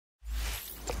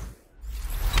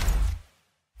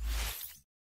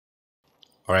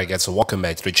Alright guys, so welcome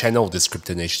back to the channel of the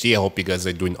Scripted HD. I hope you guys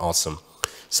are doing awesome.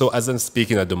 So as I'm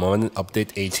speaking at the moment,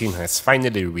 update 18 has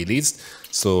finally released.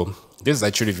 So this is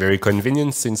actually very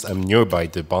convenient since I'm nearby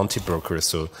the bounty broker.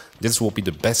 So this will be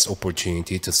the best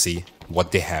opportunity to see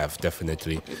what they have,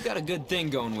 definitely. We've got a good thing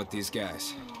going with these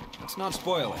guys. Let's not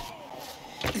spoil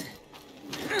it.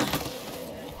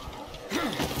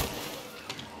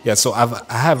 Yeah, so I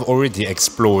have already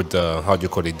explored, how do you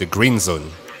call it, the green zone,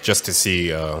 just to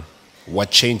see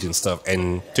what changed and stuff.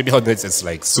 And to be honest, it's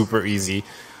like super easy.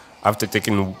 After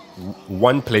taking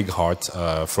one plague heart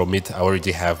from it, I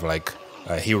already have like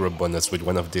a hero bonus with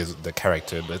one of the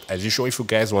character. But as usual, if you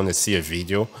guys want to see a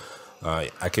video,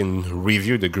 I can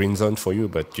review the green zone for you,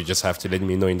 but you just have to let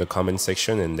me know in the comment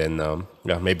section, and then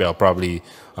yeah, maybe I'll probably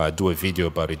do a video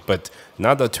about it. But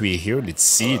now that we're here, let's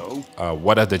see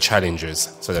what are the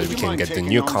challenges so that we can get the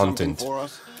new content.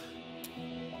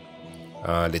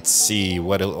 Let's see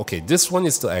what else. Okay, this one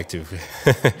is still active.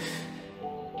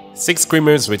 6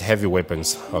 screamers with heavy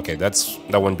weapons. Okay, that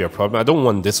won't be a problem. I don't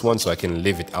want this one, so I can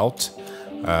leave it out.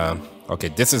 Okay,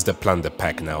 this is the plan, the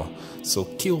pack now. So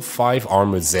kill 5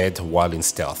 armor Z while in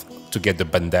stealth to get the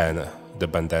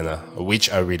bandana,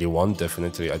 which I really want,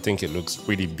 definitely. I think it looks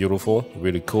really beautiful,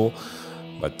 really cool.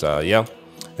 But yeah,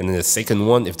 and then the second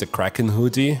one, if the Kraken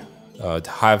hoodie,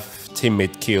 have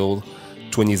teammate kill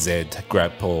 20 Z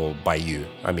grapple by you.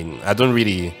 I mean, I don't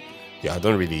really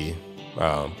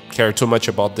care too much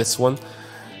about this one.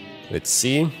 Let's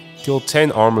see, kill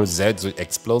 10 armor Zs with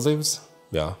explosives.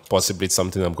 Yeah, possibly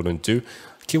something I'm gonna do.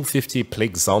 Kill 50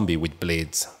 plague zombie with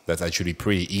blades. That's actually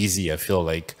pretty easy. I feel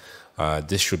like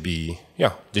this should be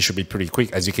pretty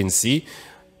quick. As you can see,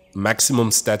 maximum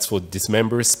stats for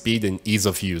dismember, speed, and ease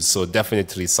of use. So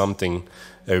definitely something,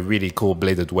 a really cool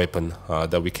bladed weapon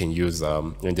that we can use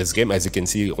in this game. As you can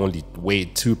see, only weigh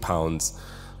 2 pounds.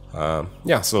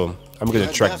 Yeah, so I'm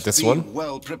gonna track this one.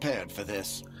 Well prepared for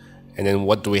this. And then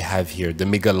what do we have here? The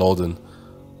Megalodon.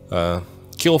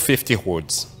 Kill 50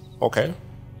 hordes. Okay,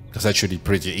 that's actually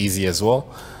pretty easy as well.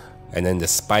 And then the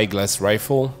Spyglass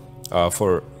rifle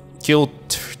for kill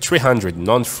 300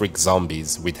 non-freak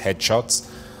zombies with headshots.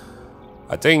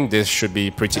 I think this should be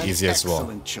pretty easy as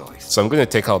well. Choice. So I'm gonna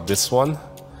take out this one.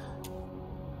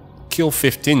 Kill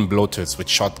 15 bloaters with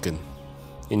shotgun.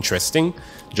 Interesting,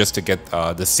 just to get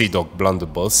the Sea Dog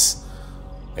blunderbuss.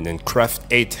 And then craft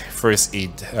 8 first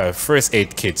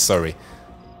aid kits. Sorry.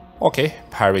 Okay,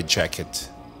 pirate jacket.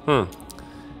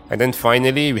 And then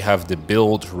finally we have the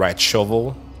build rat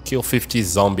shovel. Kill 50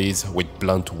 zombies with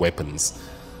blunt weapons.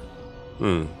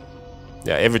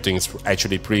 Yeah, everything is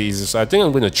actually pretty easy. So I think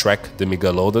I'm going to track the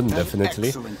Megalodon, definitely.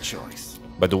 Excellent choice.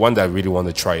 But the one that I really want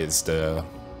to try is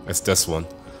this one,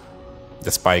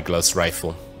 the Spyglass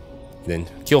rifle. And then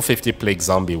kill 50 plague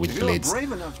zombie with blades.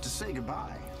 Brave enough to say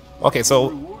goodbye. Okay, so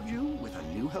Reward you with a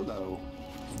new hello.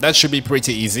 that should be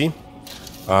pretty easy.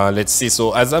 Let's see.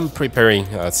 So as I'm preparing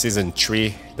season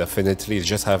 3, definitely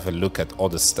just have a look at all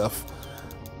the stuff.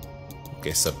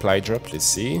 Okay, supply drop. Let's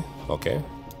see. Okay,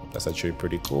 that's actually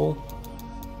pretty cool.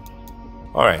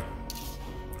 All right,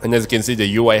 and as you can see,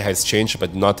 the UI has changed,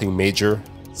 but nothing major.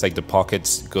 It's like the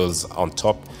pockets goes on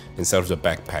top instead of the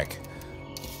backpack.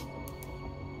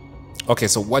 Okay,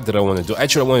 so what did I want to do?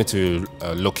 Actually, I wanted to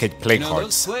locate plague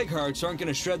hearts. Those plague hearts aren't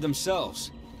gonna shred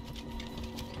themselves.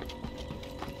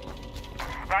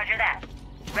 Roger that.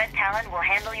 Red Talon will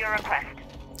handle your request.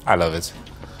 I love it.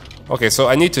 Okay, so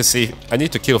I need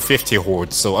to kill 50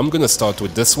 hordes, so I'm gonna start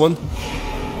with this one.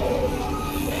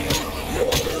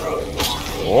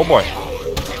 Oh boy.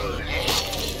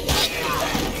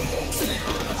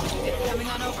 Coming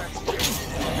on over.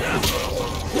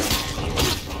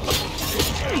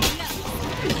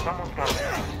 Almost done.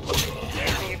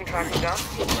 Anything you can track them down?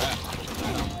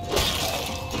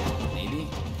 Maybe.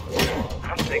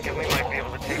 I'm thinking we might be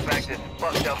able to take back this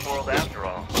fucked up world after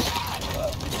all.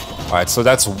 Alright, so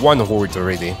that's one horde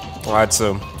already. Alright,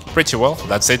 so pretty well.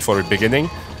 That's it for the beginning.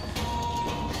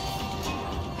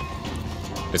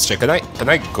 Let's check. Can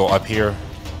I go up here?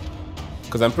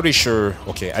 Because I'm pretty sure.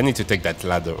 Okay, I need to take that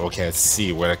ladder. Okay, let's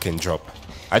see where I can drop.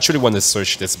 I actually want to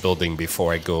search this building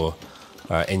before I go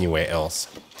anywhere else.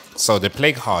 So the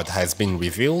plague heart has been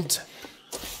revealed.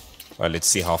 Let's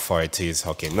see how far it is.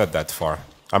 Okay, not that far.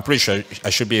 I'm pretty sure I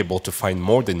should be able to find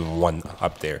more than one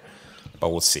up there, but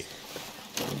we'll see.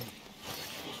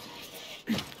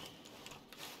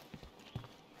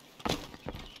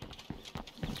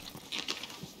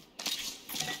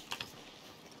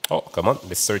 Oh, come on,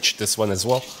 let's search this one as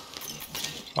well.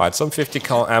 Alright, some 50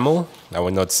 cal ammo. I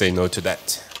will not say no to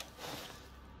that.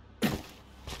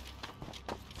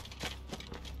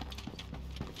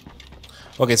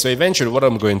 Okay, so eventually what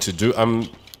I'm going to do, I'm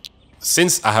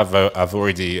since I've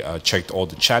already checked all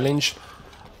the challenge,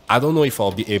 I don't know if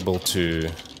I'll be able to,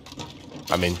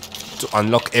 to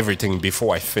unlock everything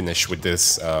before I finish with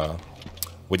this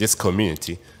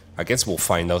community. I guess we'll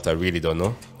find out. I really don't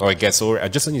know. Or I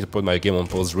just need to put my game on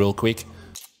pause real quick.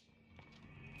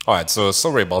 Alright, so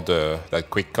sorry about that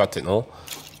quick cut and all.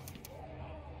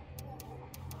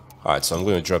 Alright, so I'm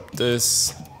going to drop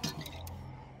this.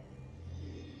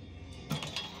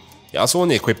 Yeah, I also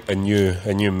want to equip a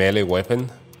new melee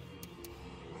weapon.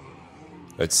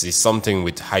 Let's see, something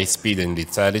with high speed and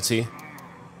lethality.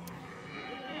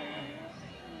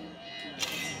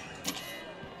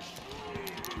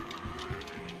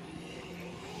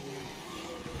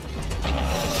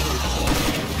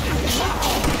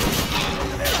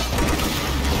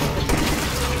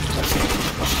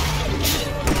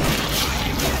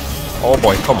 Oh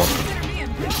boy, come on.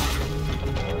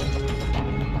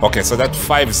 Okay, so that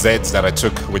 5 Zs that I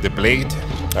took with the blade,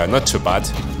 not too bad.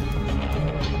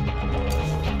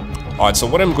 Alright, so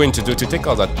what I'm going to do to take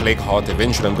out that Plague Heart,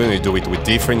 eventually I'm going to do it with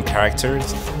different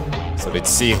characters. So let's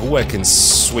see who I can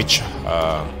switch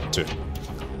to.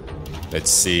 Let's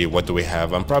see, what do we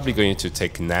have? I'm probably going to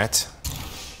take Nat.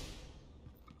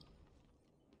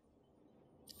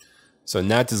 So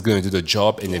Nat is going to do the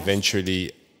job and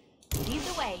eventually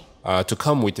to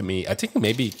come with me. I think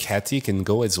maybe Cathy can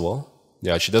go as well.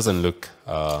 Yeah, she doesn't look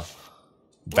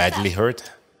badly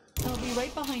hurt. I'll be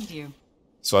right behind you.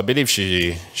 So I believe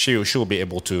she'll be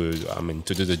able to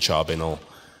to do the job and all.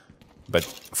 But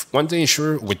one thing is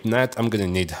sure, with Nat, I'm gonna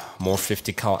need more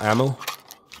 50 cal ammo.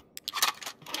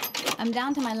 I'm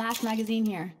down to my last magazine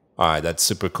here. Alright, that's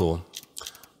super cool.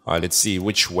 Alright, let's see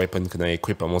which weapon can I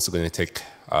equip. I'm also gonna take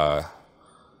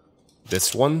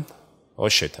this one. Oh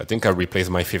shit, I think I replaced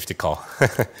my 50 cal.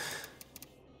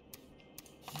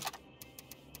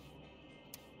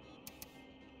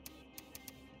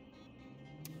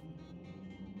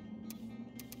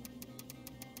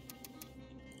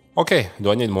 Okay, do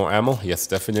I need more ammo? Yes,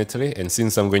 definitely. And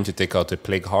since I'm going to take out the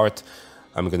Plague Heart,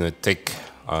 I'm gonna take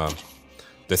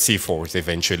the C4s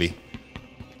eventually.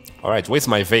 Alright, where's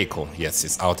my vehicle? Yes,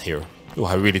 it's out here. Oh,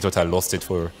 I really thought I lost it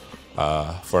for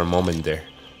a moment there.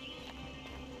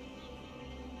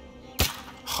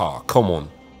 Ha, come on.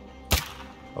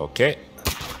 Okay.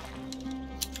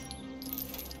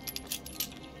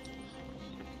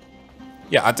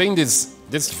 Yeah, I think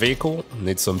this vehicle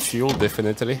needs some fuel,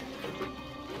 definitely.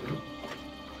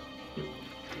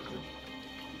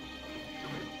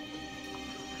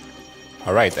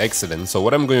 Alright, excellent. So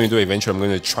what I'm going to do eventually, I'm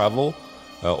going to travel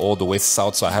all the way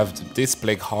south. So I have this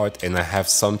Plague Heart and I have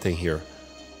something here.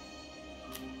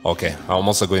 Okay, I'm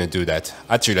also going to do that.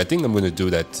 Actually, I think I'm going to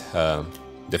do that,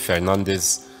 the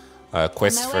Fernandez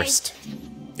quest first.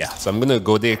 Yeah, so I'm going to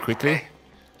go there quickly.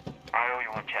 I owe you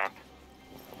one, champ.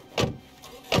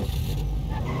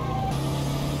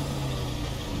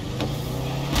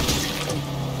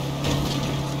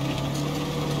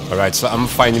 Alright, so I'm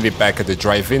finally back at the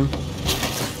drive-in.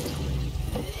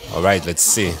 Alright, let's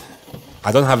see.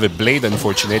 I don't have a blade,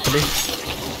 unfortunately.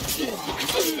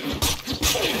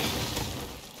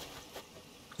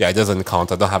 Yeah, it doesn't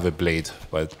count. I don't have a blade.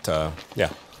 But, yeah.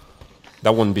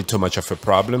 That wouldn't be too much of a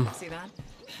problem. See that?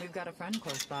 We've got a friend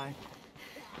close by.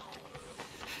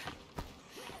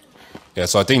 Yeah,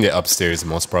 so I think they're upstairs,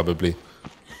 most probably.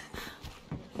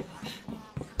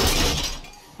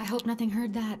 I hope nothing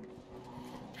heard that.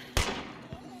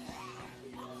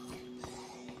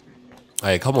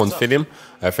 Hey, come on, film.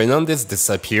 Fernandez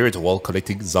disappeared while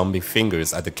collecting zombie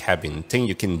fingers at the cabin. Think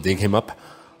you can dig him up?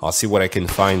 I'll see what I can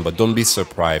find, but don't be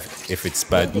surprised if it's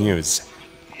bad news.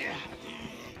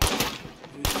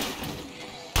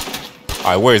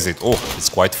 Alright, where is it? Oh, it's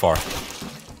quite far.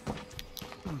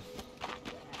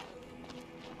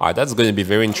 Alright, that's going to be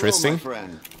very interesting.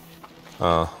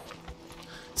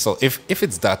 So if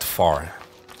it's that far,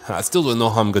 I still don't know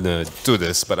how I'm going to do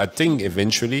this, but I think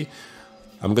eventually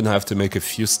I'm gonna have to make a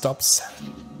few stops.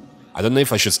 I don't know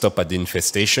if I should stop at the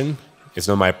infestation. It's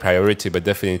not my priority, but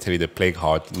definitely the Plague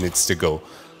Heart needs to go.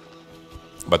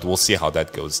 But we'll see how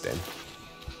that goes then.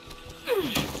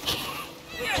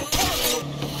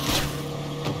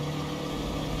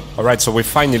 Alright, so we're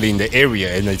finally in the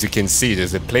area, and as you can see,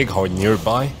 there's a Plague Heart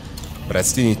nearby. But I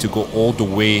still need to go all the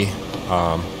way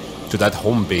to that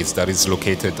home base that is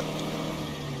located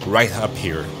right up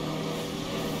here.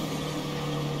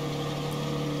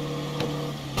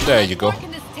 There you go.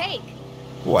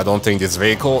 Oh, I don't think this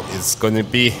vehicle is gonna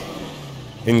be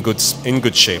in good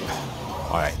shape.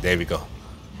 All right, there we go.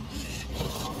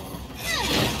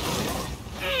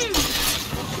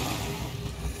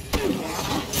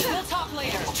 We'll talk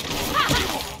later.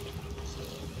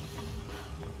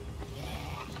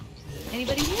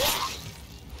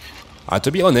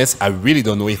 To be honest, I really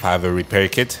don't know if I have a repair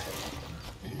kit.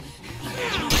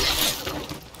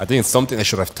 I think it's something I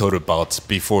should have thought about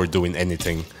before doing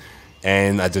anything.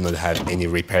 And I do not have any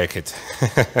repair kit.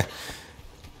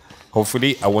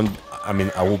 Hopefully, I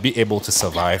will be able to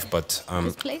survive, but...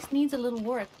 This place needs a little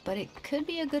work, but it could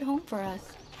be a good home for us.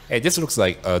 Hey, this looks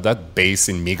like that base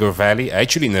in Meager Valley. I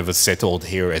actually never settled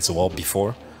here as well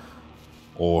before.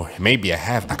 Or maybe I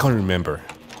have. I can't remember.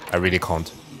 I really can't.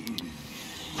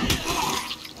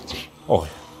 Oh.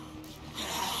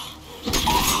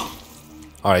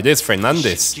 Alright, there's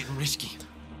Fernandez. Getting risky.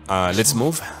 Let's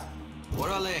move.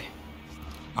 Orale.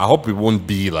 I hope it won't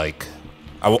be like...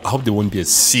 I hope there won't be a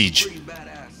siege. Pretty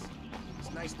badass.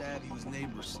 It's nice to have you as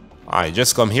neighbors. Alright,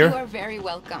 just come You here. are very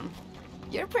welcome.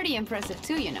 You're pretty impressive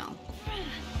too, you know.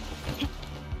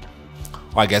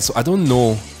 I guess I don't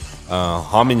know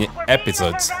how many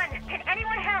episodes. Can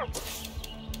anyone help?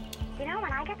 You know,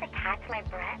 when I get to catch my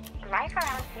breath, life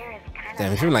around here is kind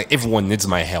Damn, I of... feel like everyone needs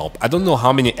my help. I don't know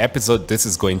how many episodes this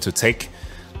is going to take,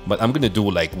 but I'm gonna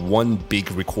do like one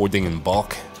big recording in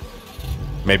bulk.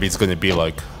 Maybe it's gonna be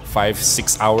like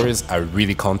 5-6 hours. I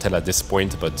really can't tell at this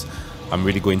point, but I'm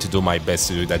really going to do my best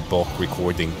to do that bulk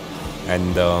recording.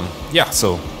 And yeah,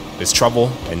 so let's travel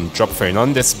and drop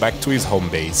Fernandez back to his home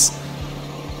base.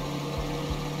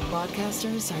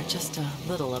 Broadcasters are just a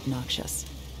little obnoxious.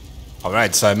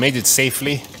 Alright, so I made it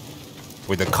safely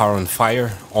with the car on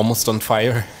fire, almost on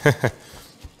fire.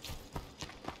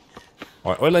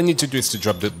 Alright, all I need to do is to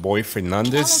drop the boy All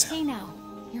Fernandez. okay now.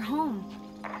 You're home.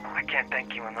 I can't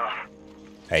thank you enough.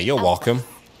 Hey, you're welcome.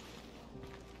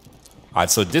 Alright,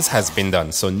 so this has been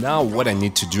done. So now what I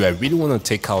need to do, I really want to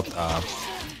take out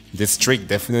this trick,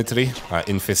 definitely.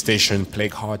 Infestation,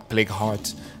 Plague Heart.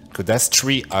 Because that's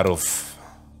 3 out of...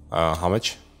 how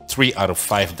much? 3 out of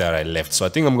 5 that I left. So I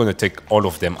think I'm going to take all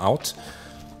of them out.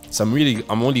 So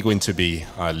I'm only going to be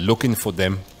looking for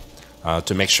them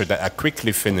to make sure that I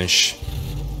quickly finish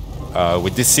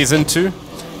with this season 2.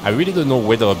 I really don't know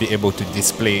whether I'll be able to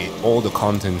display all the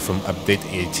content from update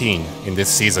 18 in this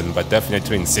season, but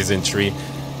definitely in season 3,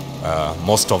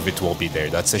 most of it will be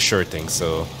there. That's a sure thing.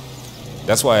 So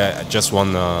that's why I just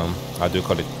want, how do you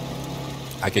call it?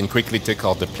 I can quickly take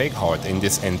out the Plague Heart in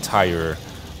this entire,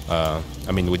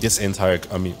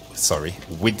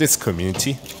 with this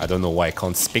community. I don't know why I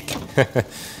can't speak.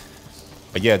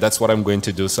 But yeah, that's what I'm going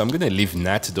to do. So I'm going to leave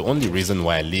Nat. The only reason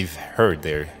why I leave her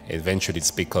there eventually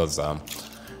is because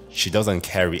she doesn't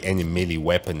carry any melee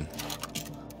weapon.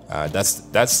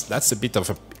 That's a bit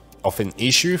of an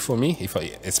issue for me,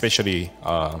 especially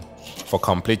for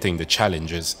completing the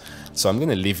challenges. So I'm going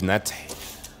to leave Nat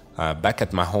back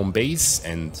at my home base,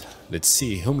 and let's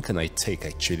see, whom can I take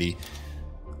actually?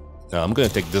 I'm going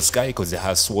to take this guy because he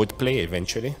has swordplay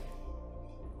eventually.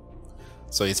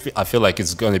 So I feel like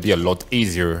it's going to be a lot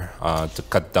easier to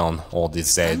cut down all these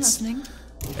Zeds.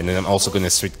 And then I'm also going to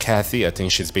switch Kathy. I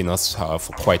think she's been us for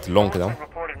quite long now.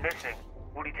 Reported missing.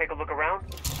 Would you take a look around?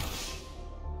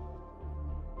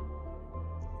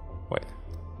 Wait.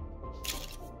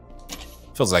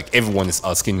 Feels like everyone is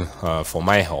asking for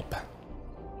my help.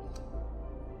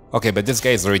 Okay, but this guy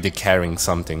is already carrying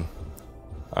something.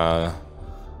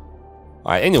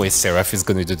 Anyway, Seraph is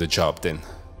going to do the job then.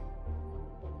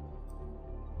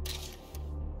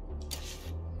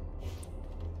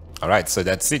 Alright, so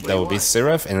that's it. That will be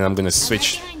Seraph, and I'm gonna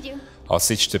switch. I'll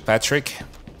switch to Patrick.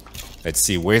 Let's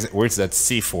see, where's that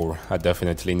C4? I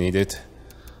definitely need it.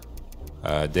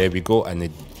 There we go. I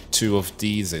need 2 of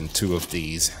these and 2 of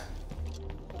these.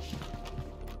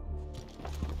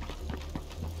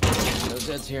 No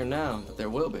Zeds here now, but there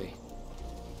will be.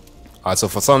 So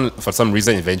for some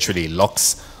reason, eventually it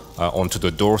locks onto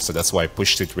the door, so that's why I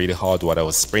pushed it really hard while I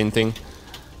was sprinting.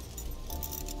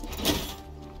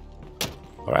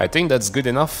 Alright, I think that's good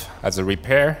enough as a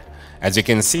repair. As you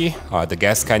can see, the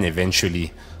gas can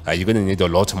eventually, you're gonna need a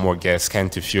lot more gas can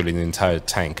to fuel an entire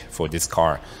tank for this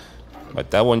car.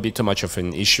 But that won't be too much of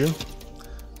an issue.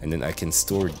 And then I can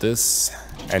store this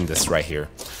and this right here.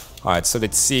 Alright, so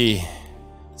let's see.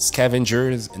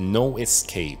 Scavengers, no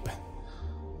escape.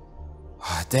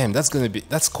 Damn,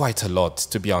 that's quite a lot,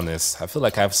 to be honest. I feel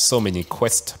like I have so many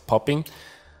quests popping.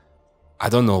 I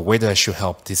don't know whether I should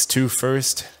help these 2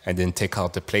 first and then take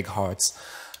out the Plague Hearts.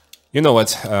 You know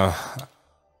what? Yeah,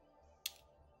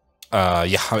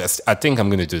 I think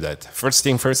I'm gonna do that. First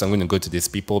thing first, I'm gonna go to these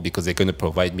people because they're gonna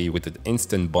provide me with an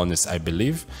instant bonus, I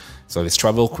believe. So let's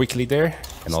travel quickly there,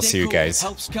 and I'll see you guys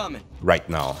Help's coming. right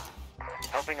now.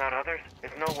 Helping out others is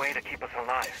no way to keep us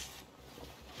alive.